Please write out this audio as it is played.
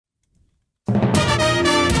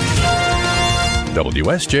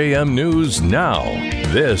WSJM News Now.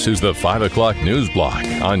 This is the 5 o'clock news block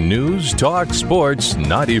on News Talk Sports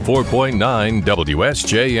 94.9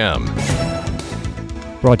 WSJM.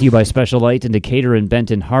 Brought to you by Special Light in Decatur and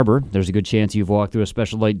Benton Harbor. There's a good chance you've walked through a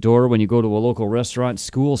Special Light door when you go to a local restaurant,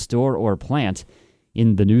 school, store, or plant.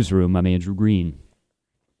 In the newsroom, I'm Andrew Green.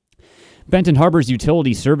 Benton Harbor's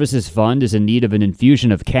Utility Services Fund is in need of an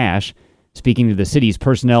infusion of cash. Speaking to the city's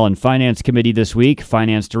Personnel and Finance Committee this week,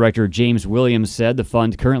 Finance Director James Williams said the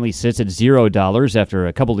fund currently sits at $0 after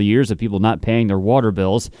a couple of years of people not paying their water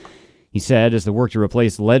bills. He said as the work to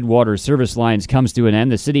replace lead water service lines comes to an end,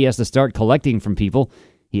 the city has to start collecting from people.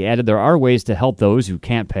 He added there are ways to help those who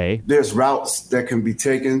can't pay. There's routes that can be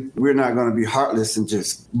taken. We're not going to be heartless and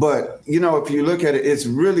but if you look at it,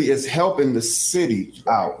 it's helping the city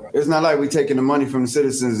out. It's not like we're taking the money from the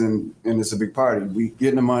citizens and it's a big party. We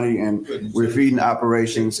getting the money and we're feeding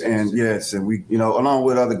operations and we, along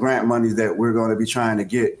with other grant monies that we're going to be trying to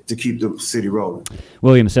get to keep the city rolling.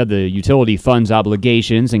 Williams said the utility fund's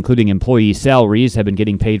obligations, including employee salaries, have been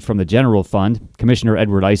getting paid from the general fund. Commissioner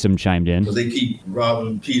Edward Isom chimed in. So they keep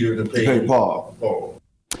robbing Peter to pay Paul.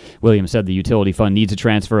 Williams said the utility fund needs a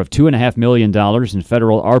transfer of $2.5 million in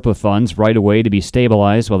federal ARPA funds right away to be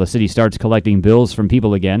stabilized while the city starts collecting bills from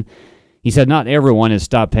people again. He said not everyone has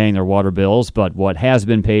stopped paying their water bills, but what has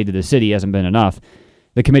been paid to the city hasn't been enough.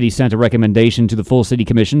 The committee sent a recommendation to the full city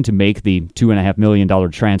commission to make the $2.5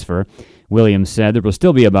 million transfer. Williams said there will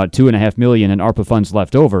still be about $2.5 million in ARPA funds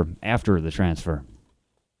left over after the transfer.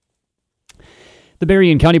 The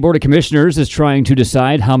Berrien County Board of Commissioners is trying to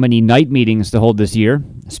decide how many night meetings to hold this year.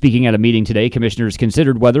 Speaking at a meeting today, commissioners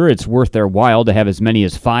considered whether it's worth their while to have as many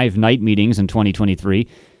as 5 night meetings in 2023.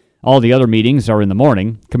 All the other meetings are in the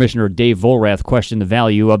morning. Commissioner Dave Volrath questioned the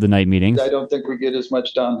value of the night meetings. I don't think we get as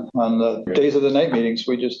much done on the days of the night meetings.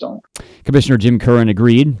 We just don't. Commissioner Jim Curran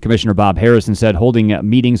agreed. Commissioner Bob Harrison said holding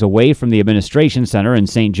meetings away from the administration center in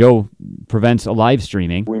St. Joe prevents live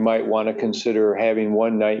streaming. We might want to consider having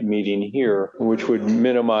one night meeting here, which would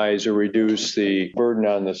minimize or reduce the burden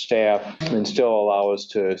on the staff and still allow us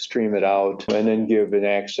to stream it out and then give an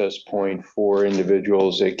access point for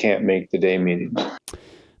individuals that can't make the day meetings.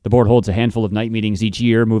 The board holds a handful of night meetings each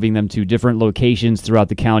year, moving them to different locations throughout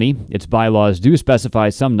the county. Its bylaws do specify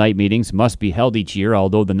some night meetings must be held each year,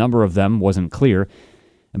 although the number of them wasn't clear.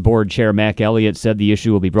 And Board Chair Mac Elliott said the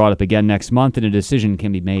issue will be brought up again next month and a decision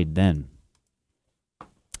can be made then.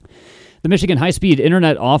 The Michigan High-Speed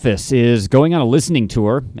Internet Office is going on a listening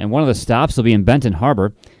tour, and one of the stops will be in Benton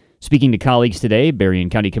Harbor. Speaking to colleagues today,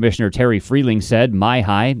 Berrien County Commissioner Terry Freeling said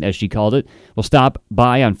MyHigh, as she called it, will stop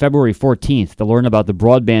by on February 14th to learn about the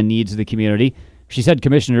broadband needs of the community. She said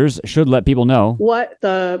commissioners should let people know. What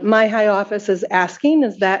the MyHigh office is asking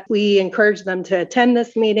is that we encourage them to attend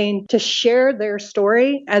this meeting, to share their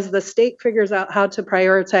story as the state figures out how to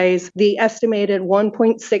prioritize the estimated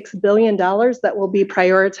 $1.6 billion that will be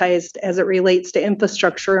prioritized as it relates to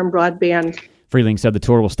infrastructure and broadband. Freeling said the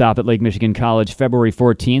tour will stop at Lake Michigan College February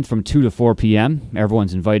 14th from 2 to 4 p.m.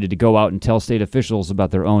 Everyone's invited to go out and tell state officials about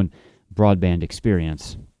their own broadband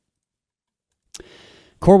experience.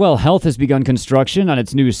 Corewell Health has begun construction on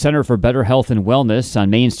its new Center for Better Health and Wellness on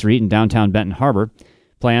Main Street in downtown Benton Harbor.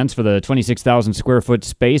 Plans for the 26,000 square foot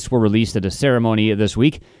space were released at a ceremony this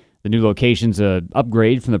week. The new location's an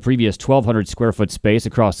upgrade from the previous 1,200 square foot space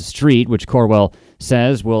across the street, which Corewell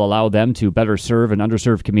says will allow them to better serve an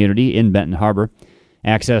underserved community in Benton Harbor.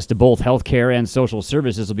 Access to both healthcare and social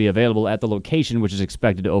services will be available at the location, which is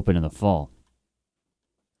expected to open in the fall.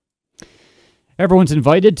 Everyone's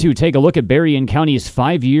invited to take a look at Berrien County's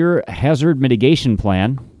 5-year hazard mitigation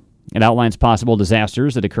plan. It outlines possible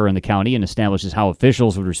disasters that occur in the county and establishes how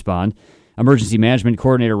officials would respond. Emergency Management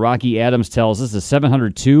Coordinator Rocky Adams tells us the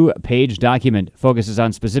 702-page document focuses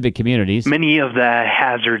on specific communities. Many of the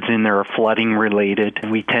hazards in there are flooding related.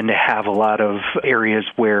 We tend to have a lot of areas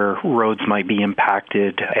where roads might be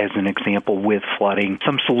impacted, as an example, with flooding.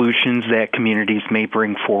 Some solutions that communities may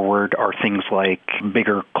bring forward are things like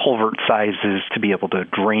bigger culvert sizes to be able to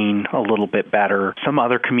drain a little bit better. Some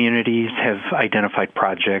other communities have identified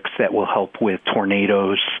projects that will help with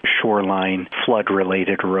tornadoes, shoreline,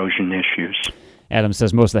 flood-related erosion issues. Adams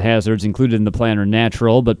says most of the hazards included in the plan are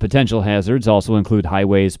natural, but potential hazards also include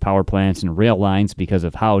highways, power plants, and rail lines because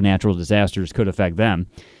of how natural disasters could affect them.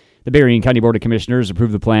 The Berrien County Board of Commissioners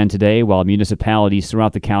approved the plan today, while municipalities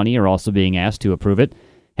throughout the county are also being asked to approve it.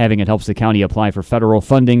 Having it helps the county apply for federal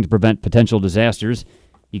funding to prevent potential disasters.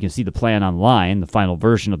 You can see the plan online. The final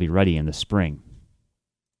version will be ready in the spring.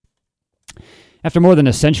 After more than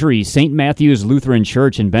a century, St. Matthew's Lutheran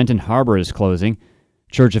Church in Benton Harbor is closing.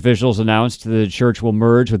 Church officials announced the church will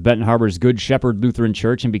merge with Benton Harbor's Good Shepherd Lutheran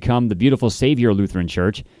Church and become the Beautiful Savior Lutheran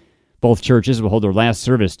Church. Both churches will hold their last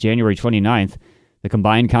service January 29th. The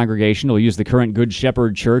combined congregation will use the current Good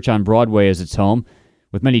Shepherd Church on Broadway as its home.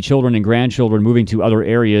 With many children and grandchildren moving to other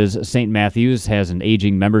areas, St. Matthew's has an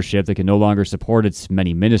aging membership that can no longer support its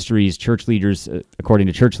many ministries. Church leaders, according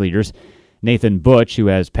to church leaders, Nathan Butch, who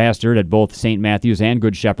has pastored at both St. Matthew's and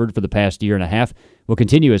Good Shepherd for the past year and a half, will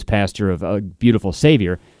continue as pastor of Beautiful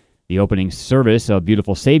Savior. The opening service of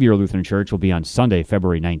Beautiful Savior Lutheran Church will be on Sunday,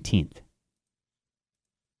 February 19th.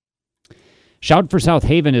 Shout for South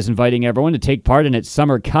Haven is inviting everyone to take part in its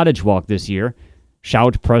summer cottage walk this year.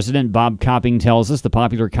 Shout President Bob Copping tells us the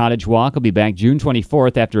popular cottage walk will be back June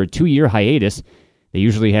 24th after a 2-year hiatus. They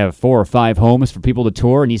usually have 4 or 5 homes for people to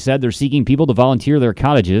tour, and he said they're seeking people to volunteer their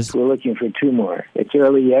cottages. We're looking for 2 more. It's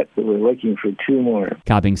early yet, but we're looking for 2 more.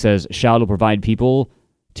 Copping says Shout will provide people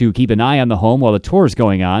to keep an eye on the home while the tour's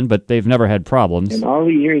going on, but they've never had problems. In all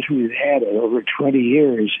the years we've had it, over 20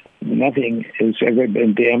 years, nothing has ever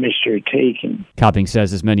been damaged or taken. Copping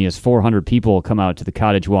says as many as 400 people come out to the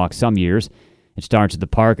cottage walk some years. It starts at the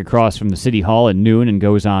park across from the City Hall at noon and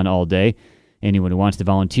goes on all day. Anyone who wants to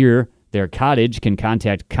volunteer their cottage can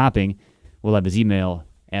contact Copping. We'll have his email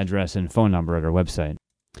address and phone number at our website.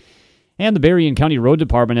 And the Berrien County Road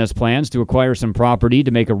Department has plans to acquire some property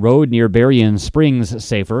to make a road near Berrien Springs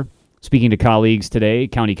safer. Speaking to colleagues today,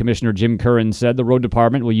 County Commissioner Jim Curran said the road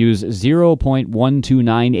department will use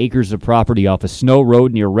 0.129 acres of property off a snow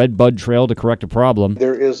road near Red Bud Trail to correct a problem.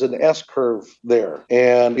 There is an S-curve there,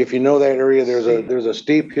 and if you know that area, there's a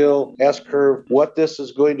steep hill S-curve. What this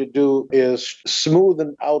is going to do is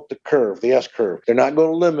smoothen out the curve, the S-curve. They're not going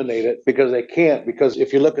to eliminate it because they can't, because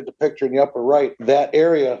if you look at the picture in the upper right, that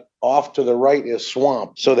area off to the right is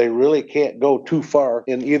swamp, so they really can't go too far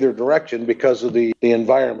in either direction because of the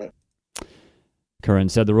environment. Curran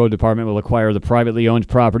said the road department will acquire the privately owned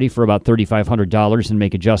property for about $3,500 and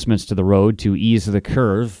make adjustments to the road to ease the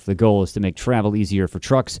curve. The goal is to make travel easier for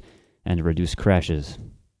trucks and to reduce crashes.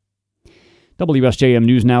 WSJM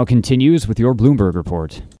News Now continues with your Bloomberg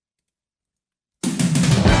report.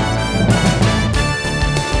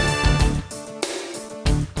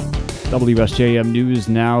 WSJM News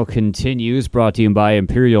Now continues, brought to you by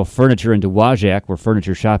Imperial Furniture in Dowagiac, where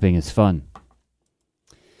furniture shopping is fun.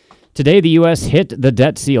 Today, the U.S. hit the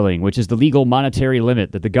debt ceiling, which is the legal monetary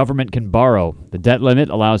limit that the government can borrow. The debt limit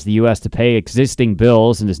allows the U.S. to pay existing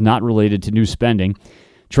bills and is not related to new spending.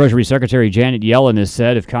 Treasury Secretary Janet Yellen has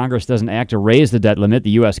said if Congress doesn't act to raise the debt limit,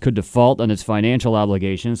 the U.S. could default on its financial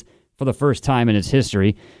obligations for the first time in its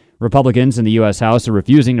history. Republicans in the U.S. House are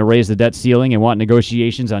refusing to raise the debt ceiling and want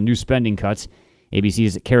negotiations on new spending cuts.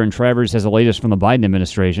 ABC's Karen Travers has the latest from the Biden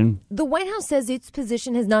administration. The White House says its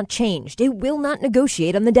position has not changed. It will not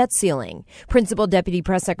negotiate on the debt ceiling. Principal Deputy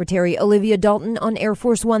Press Secretary Olivia Dalton on Air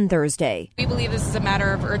Force One Thursday. We believe this is a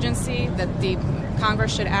matter of urgency, that the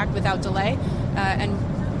Congress should act without delay and,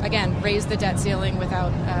 again, raise the debt ceiling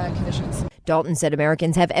without conditions. Dalton said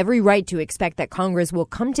Americans have every right to expect that Congress will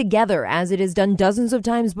come together, as it has done dozens of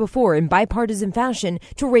times before in bipartisan fashion,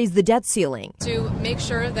 to raise the debt ceiling. To make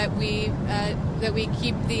sure that we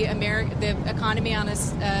keep the economy on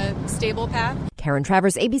a stable path. Karen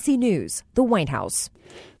Travers, ABC News, the White House.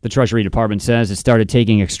 The Treasury Department says it started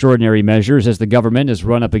taking extraordinary measures as the government has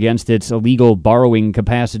run up against its illegal borrowing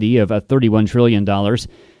capacity of $31 trillion.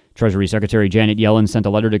 Treasury Secretary Janet Yellen sent a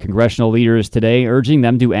letter to congressional leaders today urging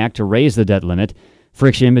them to act to raise the debt limit.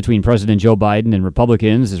 Friction between President Joe Biden and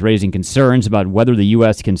Republicans is raising concerns about whether the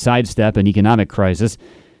U.S. can sidestep an economic crisis.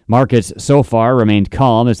 Markets so far remained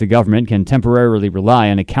calm as the government can temporarily rely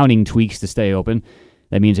on accounting tweaks to stay open.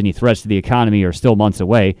 That means any threats to the economy are still months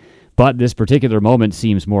away, but this particular moment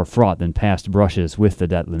seems more fraught than past brushes with the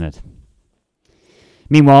debt limit.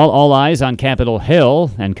 Meanwhile, all eyes on Capitol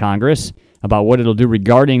Hill and Congress about what it'll do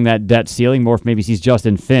regarding that debt ceiling. More from ABC's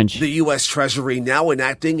Justin Finch. The U.S. Treasury now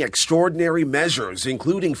enacting extraordinary measures,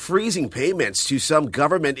 including freezing payments to some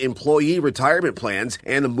government employee retirement plans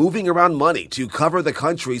and moving around money to cover the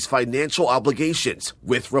country's financial obligations.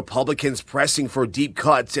 With Republicans pressing for deep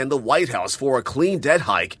cuts and the White House for a clean debt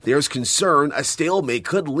hike, there's concern a stalemate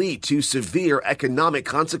could lead to severe economic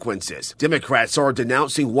consequences. Democrats are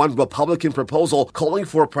denouncing one Republican proposal calling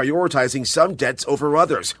for prioritizing some debts over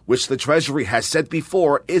others, which the Treasury has said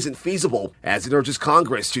before isn't feasible, as it urges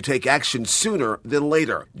Congress to take action sooner than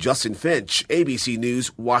later. Justin Finch, ABC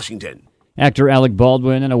News, Washington. Actor Alec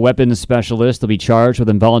Baldwin and a weapons specialist will be charged with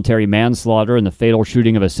involuntary manslaughter in the fatal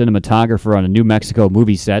shooting of a cinematographer on a New Mexico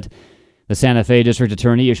movie set. The Santa Fe District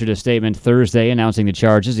Attorney issued a statement Thursday announcing the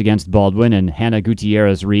charges against Baldwin and Hannah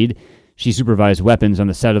Gutierrez Reed. She supervised weapons on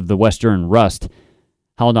the set of The Western Rust.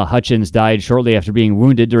 Helena Hutchins died shortly after being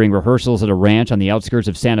wounded during rehearsals at a ranch on the outskirts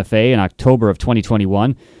of Santa Fe in October of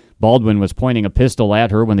 2021. Baldwin was pointing a pistol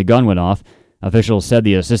at her when the gun went off. Officials said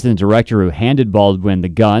the assistant director who handed Baldwin the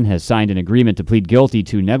gun has signed an agreement to plead guilty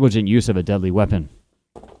to negligent use of a deadly weapon.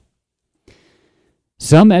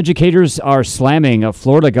 Some educators are slamming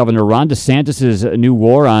Florida Governor Ron DeSantis' new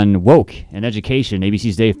war on woke and education.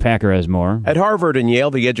 ABC's Dave Packer has more. At Harvard and Yale,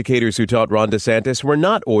 the educators who taught Ron DeSantis were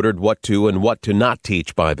not ordered what to and what to not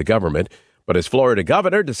teach by the government. But as Florida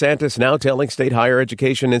governor, DeSantis now telling state higher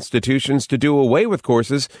education institutions to do away with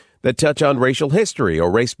courses that touch on racial history or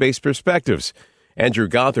race-based perspectives. Andrew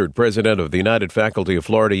Gothard, president of the United Faculty of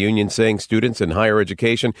Florida Union, saying students in higher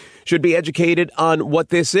education should be educated on what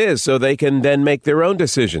this is so they can then make their own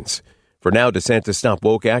decisions. For now, DeSantis' Stop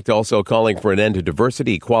Woke Act, also calling for an end to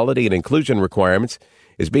diversity, equality, and inclusion requirements,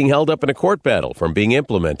 is being held up in a court battle from being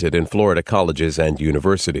implemented in Florida colleges and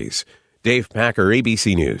universities. Dave Packer,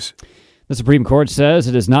 ABC News. The Supreme Court says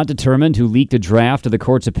it is not determined who leaked a draft of the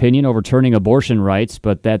court's opinion overturning abortion rights,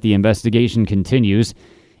 but that the investigation continues.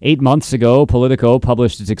 8 months ago, Politico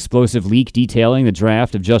published its explosive leak detailing the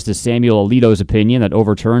draft of Justice Samuel Alito's opinion that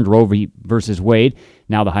overturned Roe v. Wade.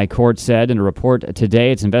 Now the High Court said in a report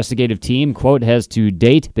today its investigative team, quote, has to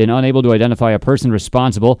date been unable to identify a person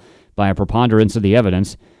responsible by a preponderance of the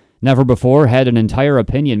evidence. Never before had an entire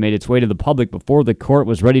opinion made its way to the public before the court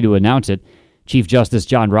was ready to announce it. Chief Justice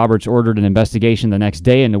John Roberts ordered an investigation the next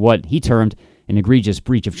day into what he termed an egregious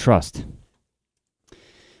breach of trust.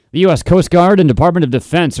 The U.S. Coast Guard and Department of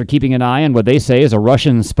Defense are keeping an eye on what they say is a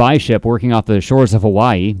Russian spy ship working off the shores of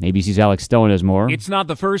Hawaii. ABC's Alex Stone has more. It's not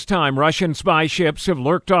the first time Russian spy ships have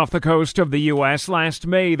lurked off the coast of the U.S. Last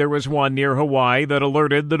May, there was one near Hawaii that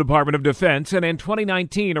alerted the Department of Defense, and in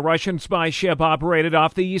 2019, a Russian spy ship operated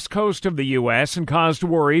off the east coast of the U.S. and caused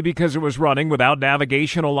worry because it was running without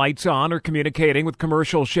navigational lights on or communicating with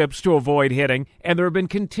commercial ships to avoid hitting, and there have been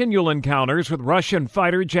continual encounters with Russian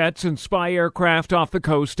fighter jets and spy aircraft off the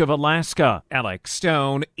coast of Alaska. Alex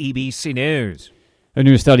Stone, ABC News. A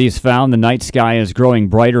new study has found the night sky is growing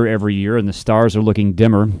brighter every year and the stars are looking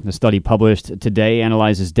dimmer. The study published today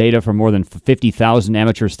analyzes data from more than 50,000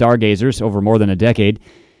 amateur stargazers over more than a decade.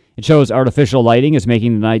 It shows artificial lighting is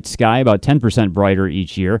making the night sky about 10% brighter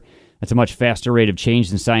each year. That's a much faster rate of change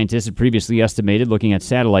than scientists had previously estimated looking at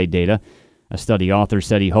satellite data. A study author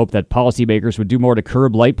said he hoped that policymakers would do more to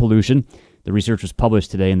curb light pollution. The research was published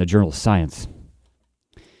today in the journal Science.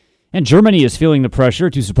 And Germany is feeling the pressure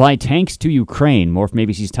to supply tanks to Ukraine. More from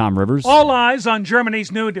ABC's Tom Rivers. All eyes on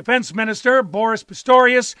Germany's new defense minister, Boris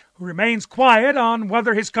Pistorius, who remains quiet on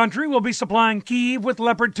whether his country will be supplying Kyiv with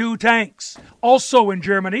Leopard 2 tanks. Also in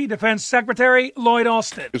Germany, Defense Secretary Lloyd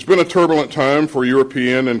Austin. It's been a turbulent time for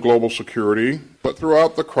European and global security, but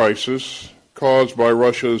throughout the crisis caused by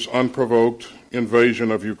Russia's unprovoked invasion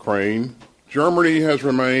of Ukraine, Germany has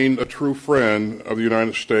remained a true friend of the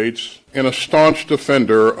United States and a staunch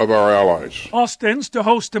defender of our allies. Austin's to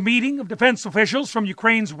host a meeting of defense officials from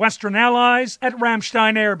Ukraine's western allies at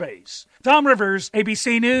Ramstein Air Base. Tom Rivers,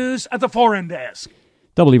 ABC News at the Foreign Desk.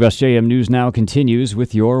 WSJM News Now continues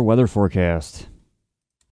with your weather forecast.